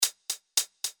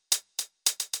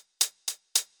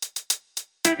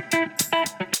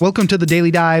Welcome to the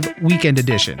Daily Dive Weekend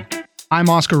Edition. I'm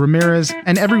Oscar Ramirez,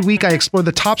 and every week I explore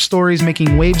the top stories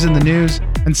making waves in the news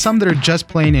and some that are just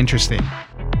plain interesting.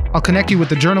 I'll connect you with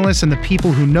the journalists and the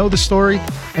people who know the story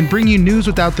and bring you news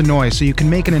without the noise so you can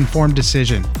make an informed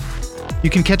decision. You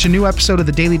can catch a new episode of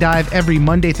the Daily Dive every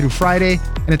Monday through Friday,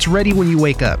 and it's ready when you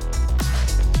wake up.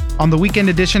 On the Weekend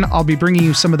Edition, I'll be bringing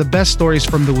you some of the best stories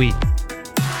from the week.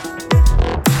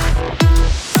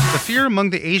 The fear among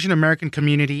the Asian American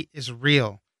community is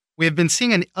real. We have been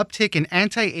seeing an uptick in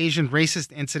anti-Asian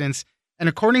racist incidents, and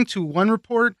according to one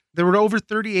report, there were over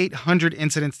 3,800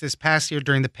 incidents this past year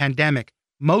during the pandemic,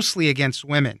 mostly against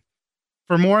women.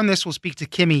 For more on this, we'll speak to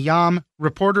Kimmy Yam,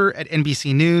 reporter at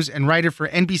NBC News and writer for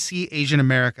NBC Asian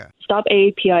America. Stop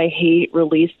AAPI Hate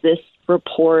released this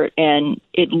report, and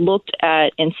it looked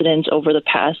at incidents over the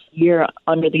past year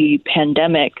under the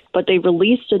pandemic. But they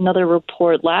released another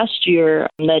report last year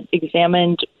that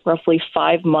examined roughly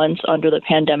 5 months under the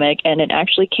pandemic, and it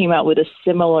actually came out with a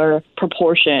similar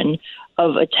proportion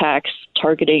of attacks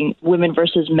targeting women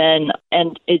versus men,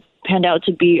 and it panned out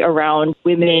to be around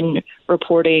women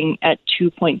reporting at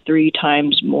 2.3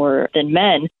 times more than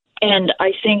men. And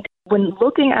I think when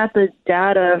looking at the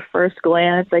data first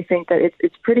glance, I think that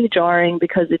it's pretty jarring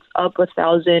because it's up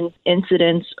 1,000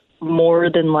 incidents more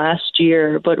than last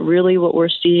year. But really what we're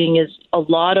seeing is a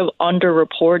lot of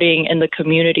underreporting in the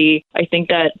community. I think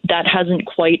that hasn't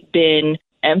quite been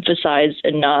emphasized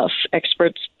enough.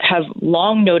 Experts have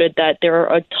long noted that there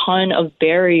are a ton of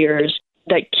barriers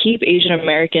that keep Asian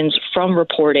Americans from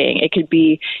reporting. It could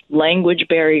be language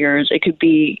barriers. It could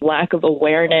be lack of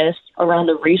awareness around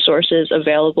the resources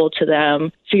available to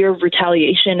them. Fear of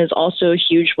retaliation is also a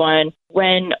huge one.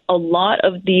 When a lot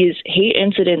of these hate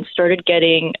incidents started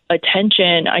getting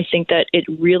attention, I think that it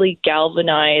really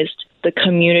galvanized the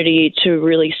community to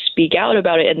really speak out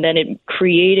about it. And then it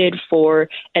created for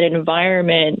an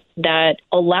environment that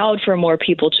allowed for more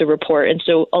people to report. And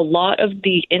so a lot of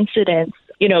the incidents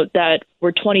that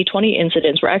were 2020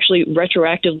 incidents were actually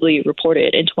retroactively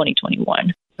reported in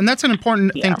 2021. And that's an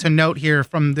important thing to note here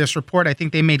from this report. I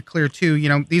think they made clear, too,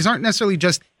 these aren't necessarily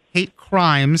just hate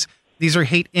crimes. These are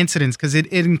hate incidents because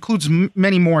it includes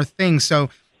many more things. So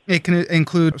it can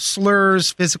include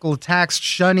slurs, physical attacks,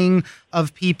 shunning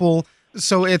of people.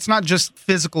 So it's not just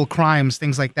physical crimes,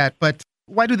 things like that. But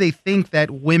why do they think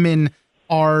that women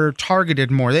are targeted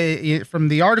more? From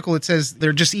the article, it says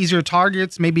they're just easier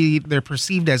targets. Maybe they're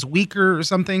perceived as weaker or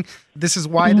something. This is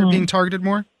why they're being targeted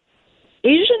more?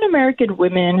 Asian American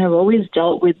women have always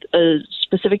dealt with a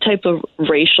specific type of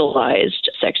racialized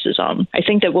sexism. I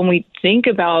think that when we think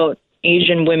about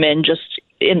Asian women, just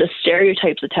in the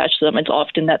stereotypes attached to them, it's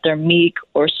often that they're meek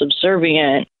or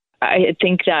subservient. I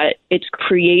think that it's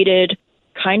created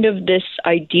kind of this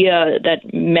idea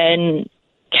that men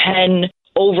can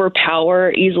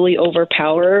easily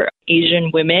overpower Asian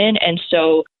women. And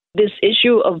so this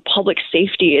issue of public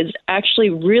safety is actually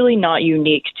really not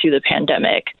unique to the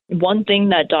pandemic. One thing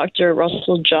that Dr.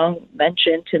 Russell Jung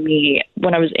mentioned to me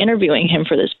when I was interviewing him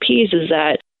for this piece is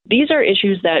that these are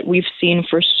issues that we've seen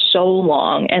for so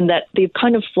long and that they've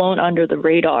kind of flown under the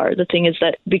radar. The thing is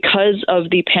that because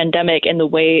of the pandemic and the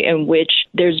way in which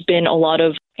there's been a lot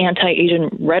of anti-Asian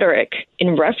rhetoric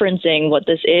in referencing what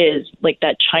this is, like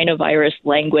that China virus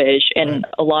language and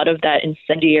a lot of that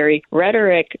incendiary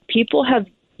rhetoric, people have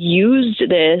used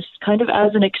this kind of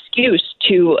as an excuse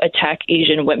to attack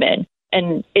Asian women.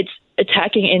 And it's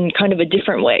attacking in kind of a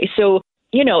different way. So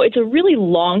it's a really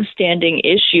long-standing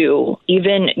issue.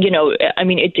 Even,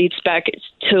 it dates back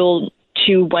to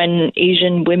when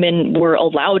Asian women were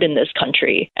allowed in this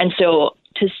country. And so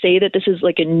to say that this is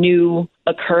like a new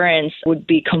occurrence would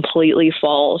be completely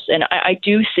false. And I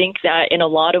do think that in a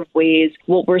lot of ways,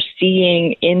 what we're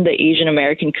seeing in the Asian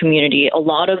American community, a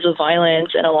lot of the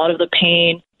violence and a lot of the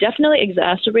pain definitely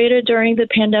exacerbated during the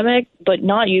pandemic, but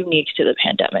not unique to the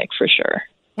pandemic for sure.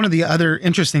 One of the other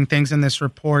interesting things in this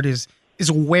report is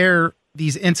where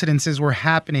these incidences were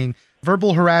happening.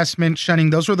 Verbal harassment, shunning,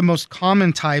 those were the most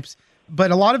common types. But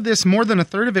a lot of this, more than a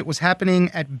third of it, was happening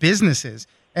at businesses.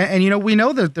 And we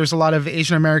know that there's a lot of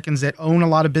Asian Americans that own a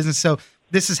lot of business. So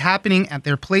this is happening at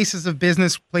their places of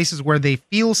business, places where they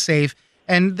feel safe.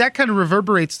 And that kind of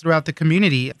reverberates throughout the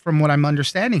community. From what I'm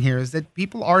understanding here is that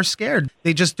people are scared.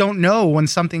 They just don't know when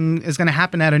something is going to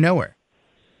happen out of nowhere.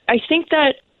 I think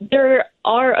that There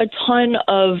are a ton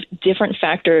of different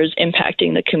factors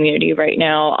impacting the community right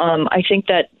now. I think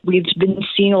that we've been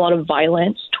seeing a lot of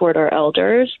violence toward our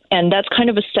elders, and that's kind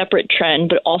of a separate trend,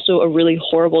 but also a really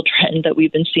horrible trend that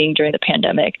we've been seeing during the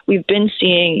pandemic. We've been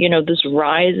seeing, this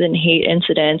rise in hate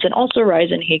incidents and also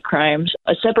rise in hate crimes.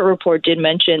 A separate report did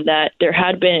mention that there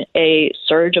had been a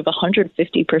surge of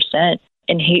 150%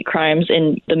 in hate crimes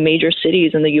in the major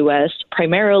cities in the U.S.,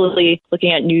 primarily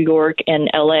looking at New York and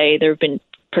L.A. There have been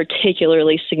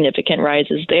particularly significant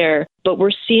rises there. But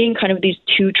we're seeing kind of these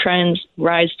two trends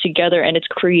rise together, and it's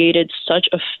created such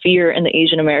a fear in the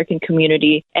Asian American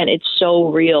community, and it's so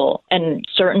real. And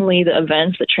certainly the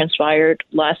events that transpired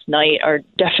last night are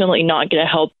definitely not going to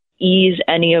help ease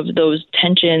any of those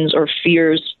tensions or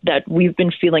fears that we've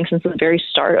been feeling since the very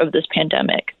start of this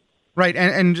pandemic. Right.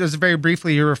 And just very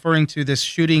briefly, you're referring to this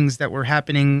shootings that were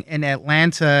happening in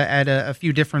Atlanta at a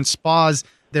few different spas.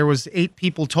 There was 8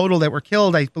 people total that were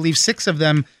killed. I believe 6 of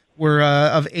them were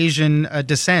of Asian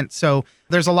descent. So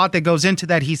there's a lot that goes into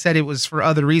that. He said it was for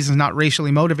other reasons, not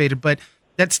racially motivated, but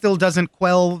that still doesn't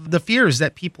quell the fears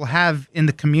that people have in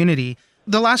the community.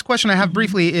 The last question I have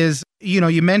briefly is,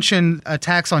 you mentioned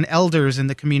attacks on elders in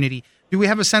the community. Do we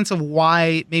have a sense of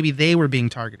why maybe they were being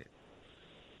targeted?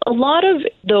 A lot of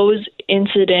those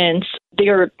incidents, they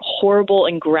are horrible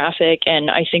and graphic,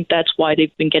 and I think that's why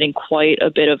they've been getting quite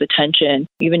a bit of attention.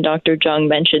 Even Dr. Jung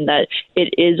mentioned that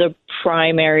it is a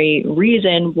primary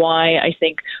reason why I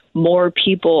think more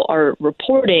people are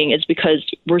reporting is because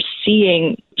we're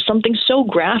seeing something so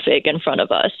graphic in front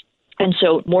of us. And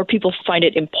so more people find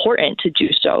it important to do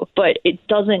so, but it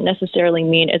doesn't necessarily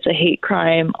mean it's a hate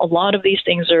crime. A lot of these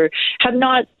things have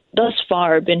not thus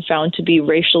far been found to be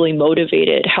racially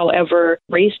motivated. However,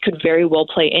 race could very well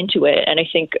play into it. And I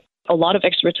think a lot of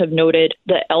experts have noted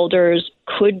that elders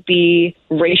could be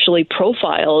racially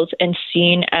profiled and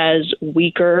seen as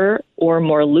weaker or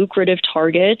more lucrative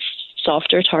targets,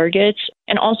 softer targets.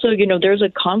 And also, there's a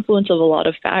confluence of a lot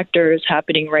of factors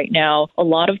happening right now. A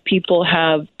lot of people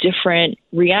have different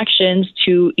reactions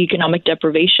to economic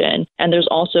deprivation, and there's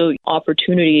also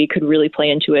opportunity could really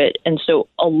play into it. And so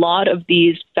a lot of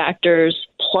these factors,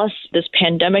 plus this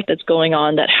pandemic that's going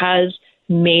on that has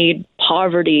made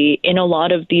poverty in a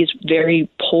lot of these very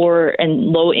poor and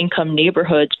low-income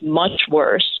neighborhoods much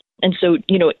worse. And so,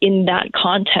 in that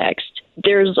context,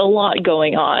 there's a lot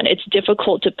going on. It's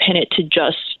difficult to pin it to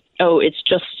it's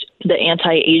just the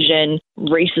anti-Asian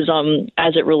racism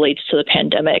as it relates to the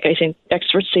pandemic. I think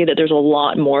experts say that there's a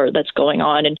lot more that's going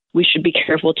on, and we should be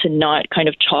careful to not kind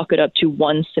of chalk it up to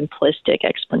one simplistic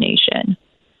explanation.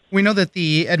 We know that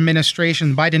the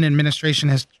Biden administration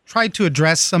has tried to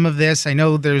address some of this. I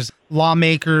know there's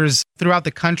lawmakers throughout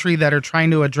the country that are trying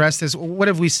to address this. What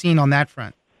have we seen on that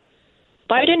front?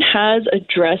 Biden has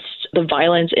addressed the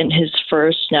violence in his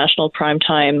first national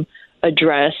primetime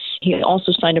address. He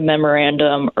also signed a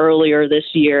memorandum earlier this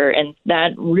year, and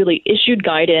that really issued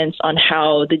guidance on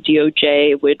how the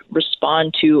DOJ would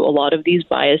respond to a lot of these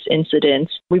bias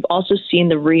incidents. We've also seen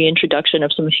the reintroduction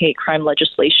of some hate crime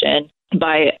legislation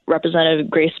by Representative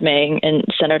Grace Meng and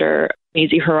Senator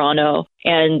Mazie Hirono.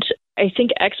 And I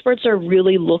think experts are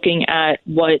really looking at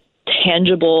what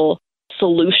tangible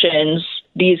solutions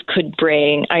these could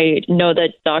bring. I know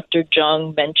that Dr.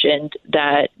 Jung mentioned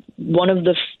that one of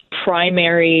the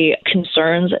primary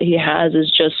concerns that he has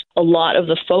is just a lot of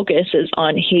the focus is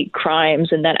on hate crimes,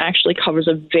 and that actually covers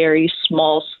a very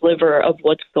small sliver of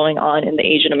what's going on in the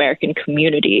Asian American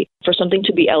community. For something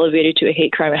to be elevated to a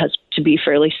hate crime, it has to be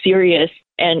fairly serious,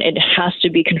 and it has to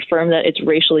be confirmed that it's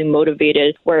racially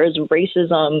motivated, whereas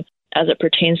racism, as it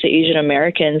pertains to Asian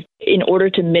Americans, in order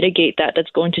to mitigate that,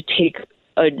 that's going to take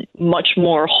a much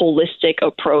more holistic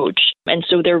approach. And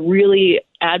so they're really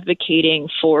advocating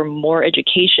for more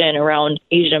education around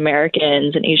Asian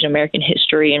Americans and Asian American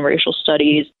history and racial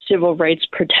studies, civil rights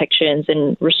protections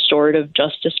and restorative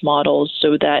justice models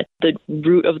so that the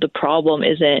root of the problem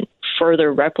isn't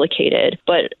further replicated.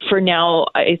 But for now,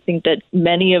 I think that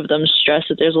many of them stress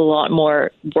that there's a lot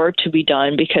more work to be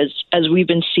done because, as we've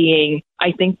been seeing,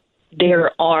 I think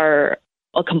there are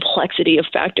a complexity of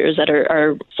factors that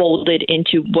are folded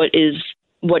into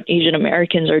what Asian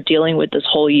Americans are dealing with this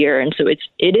whole year. And so it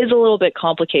is a little bit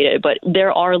complicated, but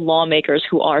there are lawmakers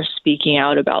who are speaking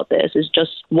out about this. It's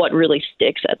just what really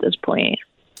sticks at this point.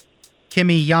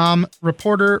 Kimmy Yam,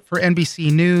 reporter for NBC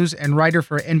News and writer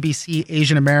for NBC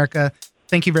Asian America.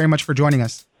 Thank you very much for joining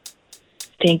us.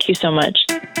 Thank you so much.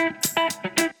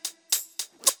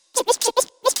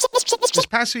 This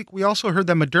past week, we also heard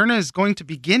that Moderna is going to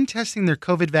begin testing their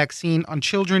COVID vaccine on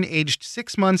children aged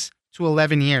 6 months to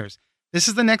 11 years. This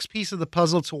is the next piece of the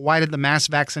puzzle to widen the mass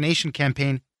vaccination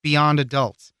campaign beyond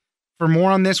adults. For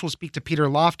more on this, we'll speak to Peter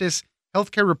Loftus,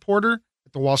 healthcare reporter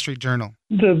at the Wall Street Journal.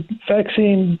 The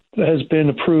vaccine has been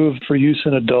approved for use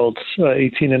in adults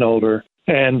 18 and older.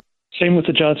 And same with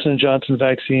the Johnson & Johnson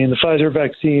vaccine. The Pfizer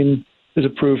vaccine is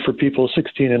approved for people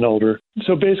 16 and older.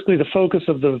 So basically the focus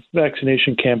of the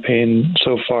vaccination campaign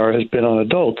so far has been on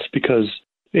adults because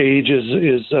age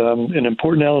is an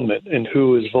important element in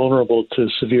who is vulnerable to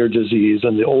severe disease.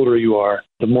 And the older you are,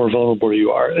 the more vulnerable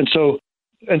you are. And so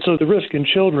the risk in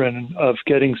children of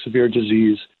getting severe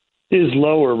disease is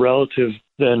lower relative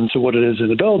than to what it is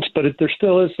in adults, but there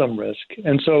still is some risk.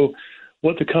 And so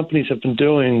what the companies have been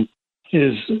doing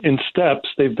is in steps,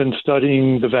 they've been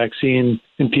studying the vaccine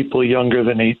in people younger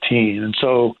than 18. And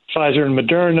so Pfizer and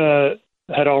Moderna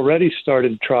had already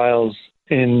started trials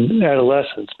in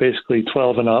adolescents, basically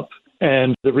 12 and up.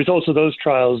 And the results of those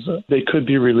trials, they could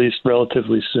be released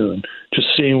relatively soon, just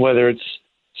seeing whether it's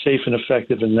safe and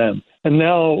effective in them. And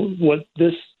now what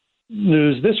this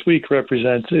news this week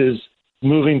represents is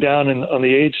moving down on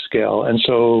the age scale. And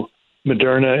so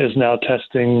Moderna is now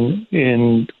testing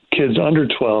in kids under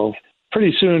 12.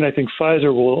 Pretty soon, I think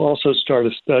Pfizer will also start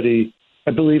a study,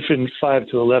 I believe, in 5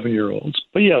 to 11-year-olds.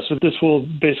 But yeah, so this will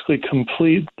basically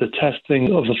complete the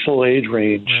testing of the full age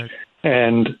range. Right.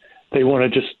 And they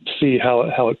want to just see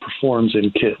how it performs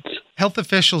in kids. Health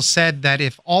officials said that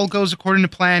if all goes according to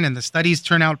plan and the studies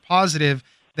turn out positive,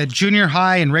 that junior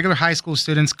high and regular high school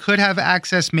students could have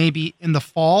access maybe in the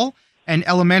fall, and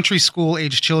elementary school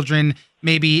age children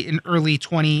maybe in early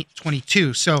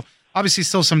 2022. So obviously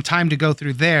still some time to go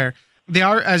through there. They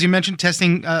are, as you mentioned,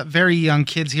 testing very young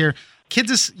kids here.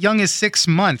 Kids as young as 6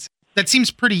 months. That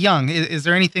seems pretty young. Is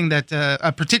there anything that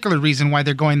a particular reason why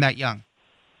they're going that young?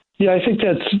 Yeah, I think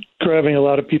that's grabbing a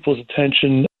lot of people's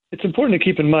attention. It's important to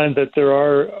keep in mind that there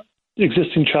are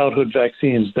existing childhood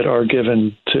vaccines that are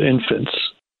given to infants.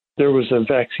 There was a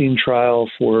vaccine trial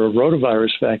for a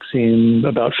rotavirus vaccine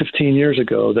about 15 years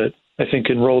ago that I think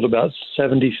enrolled about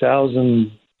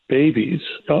 70,000 babies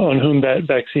on whom that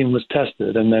vaccine was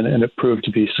tested, and it proved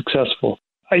to be successful.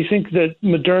 I think that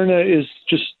Moderna is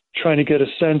just trying to get a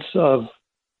sense of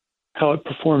how it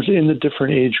performs in the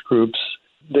different age groups.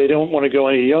 They don't want to go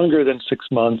any younger than 6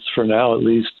 months for now, at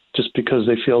least, just because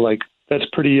they feel like that's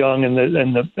pretty young,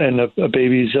 and a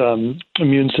baby's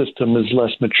immune system is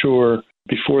less mature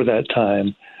before that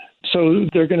time. So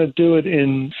they're going to do it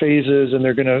in phases, and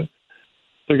they're going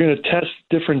to test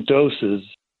different doses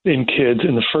in kids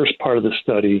in the first part of the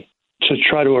study to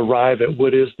try to arrive at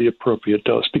what is the appropriate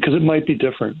dose, because it might be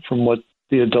different from what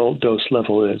the adult dose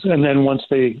level is. And then once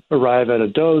they arrive at a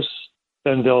dose,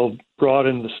 then they'll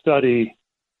broaden the study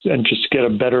and just get a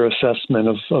better assessment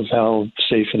of how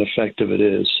safe and effective it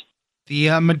is. The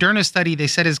Moderna study, they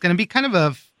said, is going to be kind of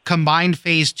a combined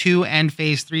phase 2 and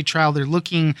phase 3 trial. They're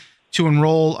looking to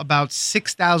enroll about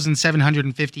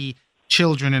 6,750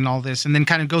 children in all this, and then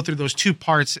kind of go through those two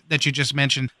parts that you just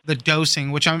mentioned, the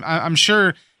dosing, which I'm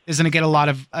sure is going to get a lot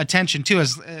of attention too,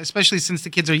 especially since the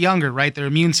kids are younger, right? Their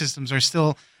immune systems are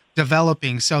still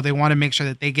developing, so they want to make sure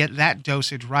that they get that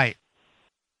dosage right.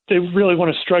 They really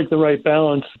want to strike the right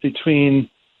balance between,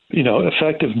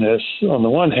 effectiveness on the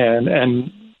one hand and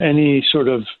any sort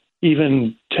of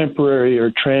even temporary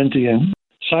or transient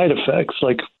side effects.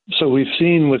 So we've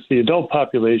seen with the adult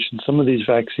population, some of these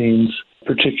vaccines,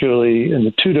 particularly in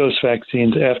the 2-dose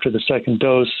vaccines after the second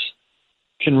dose,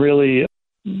 can really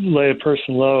lay a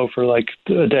person low for like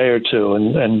a day or two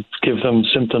and give them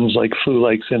symptoms like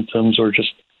flu-like symptoms or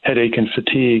just headache and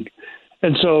fatigue.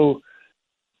 And so,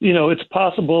 it's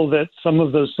possible that some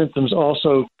of those symptoms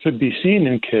also could be seen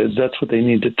in kids. That's what they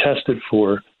need to test it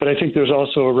for. But I think there's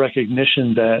also a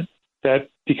recognition that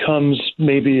becomes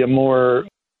maybe a more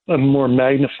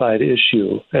magnified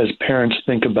issue as parents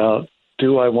think about,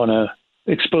 do I want to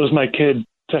expose my kid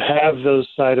to have those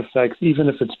side effects, even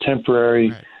if it's temporary,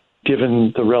 right,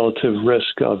 given the relative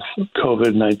risk of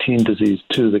COVID-19 disease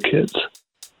to the kids.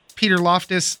 Peter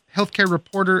Loftus, healthcare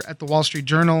reporter at the Wall Street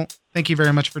Journal. Thank you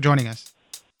very much for joining us.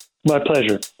 My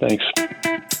pleasure. Thanks.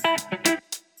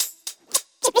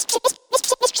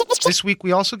 This week,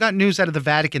 we also got news out of the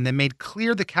Vatican that made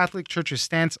clear the Catholic Church's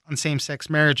stance on same-sex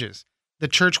marriages. The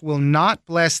Church will not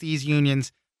bless these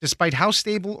unions, despite how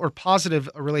stable or positive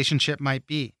a relationship might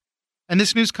be. And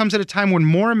this news comes at a time when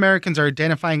more Americans are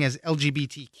identifying as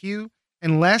LGBTQ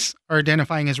and less are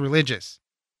identifying as religious.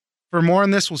 For more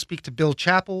on this, we'll speak to Bill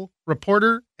Chappell,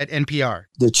 reporter at NPR.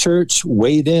 The church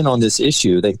weighed in on this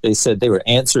issue. They said they were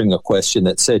answering a question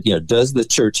that said, does the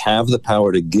church have the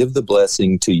power to give the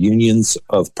blessing to unions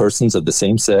of persons of the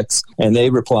same sex? And they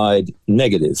replied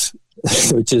negative,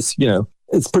 which is,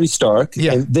 It's pretty stark.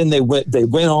 Yeah. And then they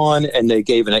went on and they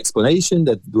gave an explanation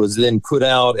that was then put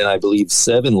out in, I believe,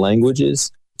 7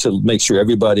 languages to make sure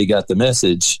everybody got the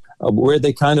message, where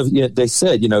they kind of, they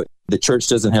said, the church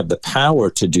doesn't have the power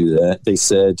to do that. They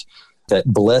said that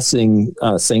blessing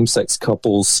same-sex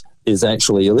couples is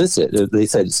actually illicit. They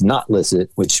said it's not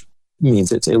licit, which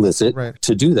means it's illicit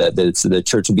to do that the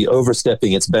church would be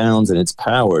overstepping its bounds and its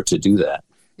power to do that.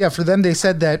 Yeah, for them, they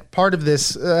said that part of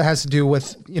this has to do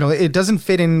with, it doesn't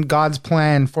fit in God's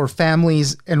plan for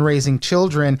families and raising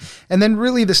children. And then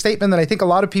really the statement that I think a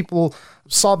lot of people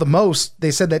saw the most,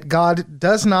 they said that God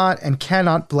does not and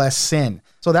cannot bless sin.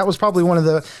 So that was probably one of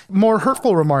the more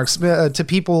hurtful remarks to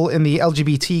people in the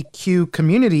LGBTQ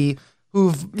community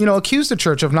who've, accused the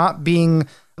church of not being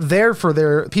there for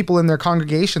their people in their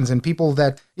congregations and people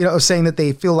that, saying that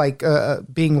they feel like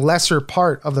being lesser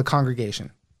part of the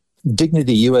congregation.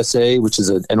 Dignity USA, which is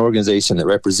an organization that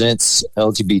represents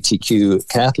LGBTQ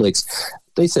Catholics,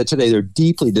 they said today they're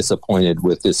deeply disappointed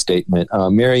with this statement.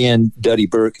 Marianne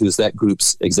Duddy-Burke, who's that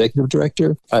group's executive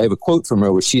director, I have a quote from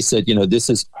her where she said, this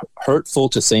is hurtful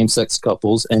to same-sex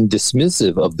couples and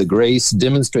dismissive of the grace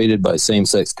demonstrated by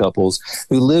same-sex couples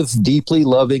who live deeply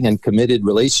loving and committed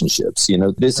relationships.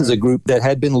 This is a group that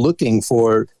had been looking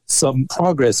for some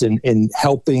progress in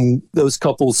helping those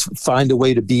couples find a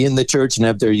way to be in the church and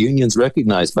have their unions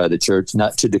recognized by the church,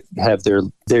 not to have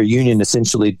their union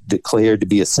essentially declared to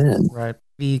be a sin. Right.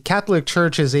 The Catholic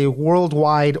Church is a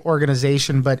worldwide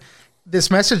organization, but this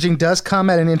messaging does come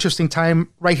at an interesting time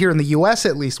right here in the U.S.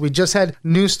 at least. We just had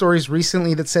news stories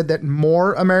recently that said that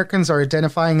more Americans are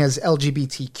identifying as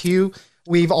LGBTQ.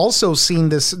 We've also seen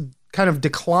this kind of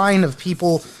decline of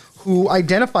people who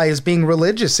identify as being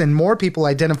religious and more people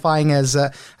identifying as,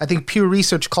 I think Pew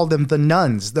Research called them the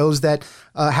nuns, those that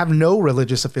have no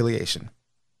religious affiliation.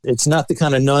 It's not the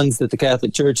kind of nuns that the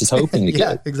Catholic Church is hoping to get.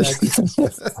 Yeah, exactly.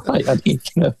 Right. I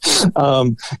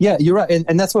mean, yeah, you're right.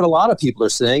 And that's what a lot of people are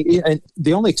saying. And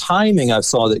the only timing I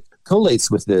saw that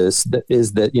collates with this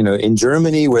is that, in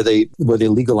Germany, where they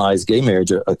legalized gay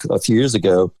marriage a few years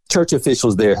ago, church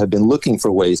officials there have been looking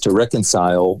for ways to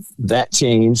reconcile that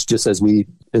change, just as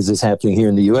is happening here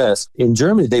in the U.S. In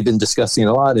Germany, they've been discussing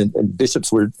a lot, and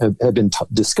bishops have been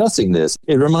discussing this.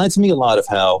 It reminds me a lot of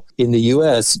how in the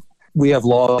U.S., we have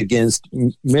law against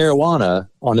marijuana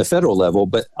on the federal level,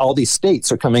 but all these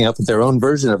states are coming up with their own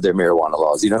version of their marijuana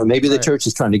laws. Maybe the church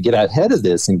is trying to get ahead of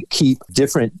this and keep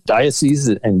different dioceses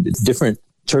and different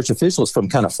church officials from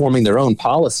kind of forming their own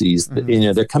policies.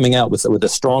 Mm-hmm. They're coming out with a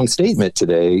strong statement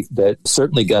today that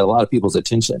certainly got a lot of people's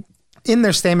attention. In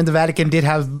their statement, the Vatican did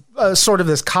have sort of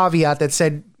this caveat that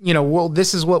said, well,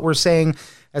 this is what we're saying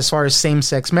as far as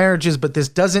same-sex marriages, but this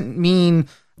doesn't mean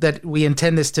that we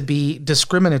intend this to be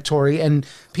discriminatory, and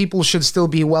people should still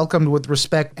be welcomed with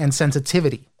respect and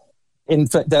sensitivity. In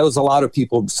fact, that was a lot of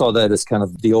people saw that as kind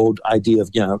of the old idea of,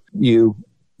 you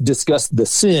discuss the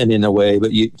sin in a way,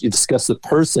 but you discuss the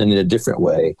person in a different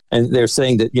way. And they're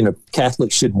saying that,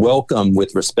 Catholics should welcome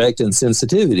with respect and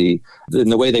sensitivity.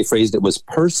 And the way they phrased it was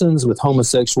persons with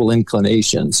homosexual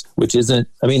inclinations, which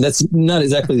that's not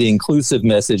exactly the inclusive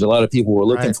message a lot of people were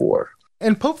looking for.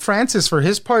 And Pope Francis, for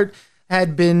his part,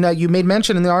 had been, you made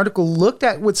mention in the article, looked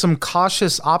at with some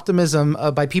cautious optimism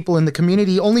by people in the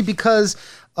community, only because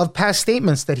of past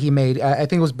statements that he made. I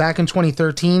think it was back in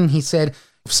 2013. He said,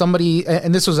 if somebody,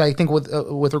 and this was, I think,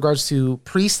 with regards to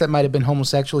priests that might have been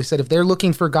homosexual, he said, if they're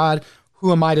looking for God,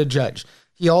 who am I to judge?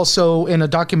 He also, in a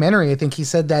documentary, I think he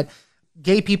said that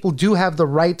gay people do have the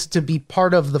right to be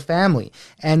part of the family,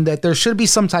 and that there should be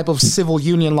some type of civil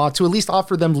union law to at least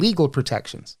offer them legal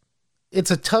protections. It's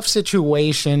a tough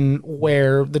situation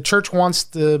where the church wants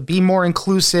to be more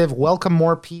inclusive, welcome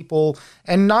more people,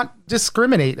 and not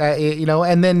discriminate,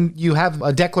 and then you have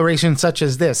a declaration such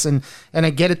as this. And I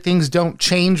get it, things don't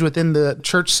change within the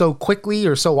church so quickly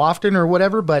or so often or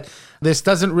whatever, but this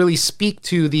doesn't really speak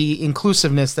to the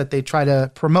inclusiveness that they try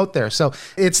to promote there. So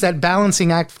it's that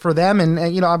balancing act for them. And,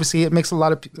 obviously it makes a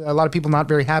lot of people not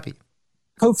very happy.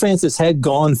 Pope Francis had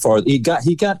gone far. He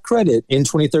got credit in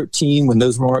 2013 when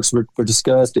those remarks were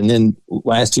discussed, and then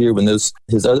last year when his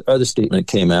other statement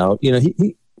came out.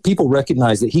 People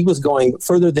recognized that he was going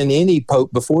further than any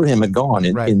pope before him had gone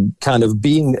in kind of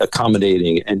being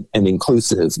accommodating and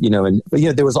inclusive.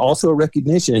 But there was also a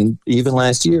recognition even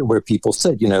last year where people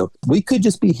said, we could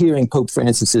just be hearing Pope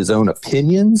Francis's own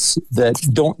opinions that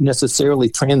don't necessarily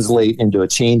translate into a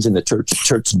change in the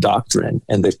church doctrine.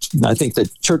 And I think the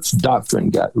church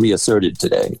doctrine got reasserted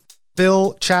today.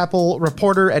 Bill Chappell,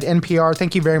 reporter at NPR,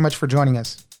 thank you very much for joining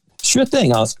us. Sure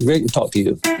thing, Oscar. Great to talk to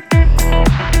you.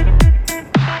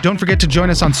 Don't forget to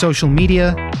join us on social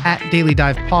media at Daily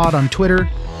Dive Pod on Twitter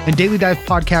and Daily Dive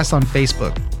Podcast on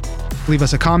Facebook. Leave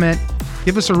us a comment,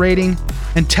 give us a rating,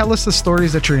 and tell us the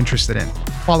stories that you're interested in.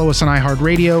 Follow us on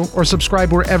iHeartRadio or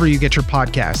subscribe wherever you get your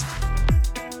podcasts.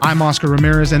 I'm Oscar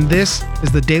Ramirez, and this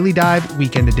is the Daily Dive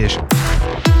Weekend Edition.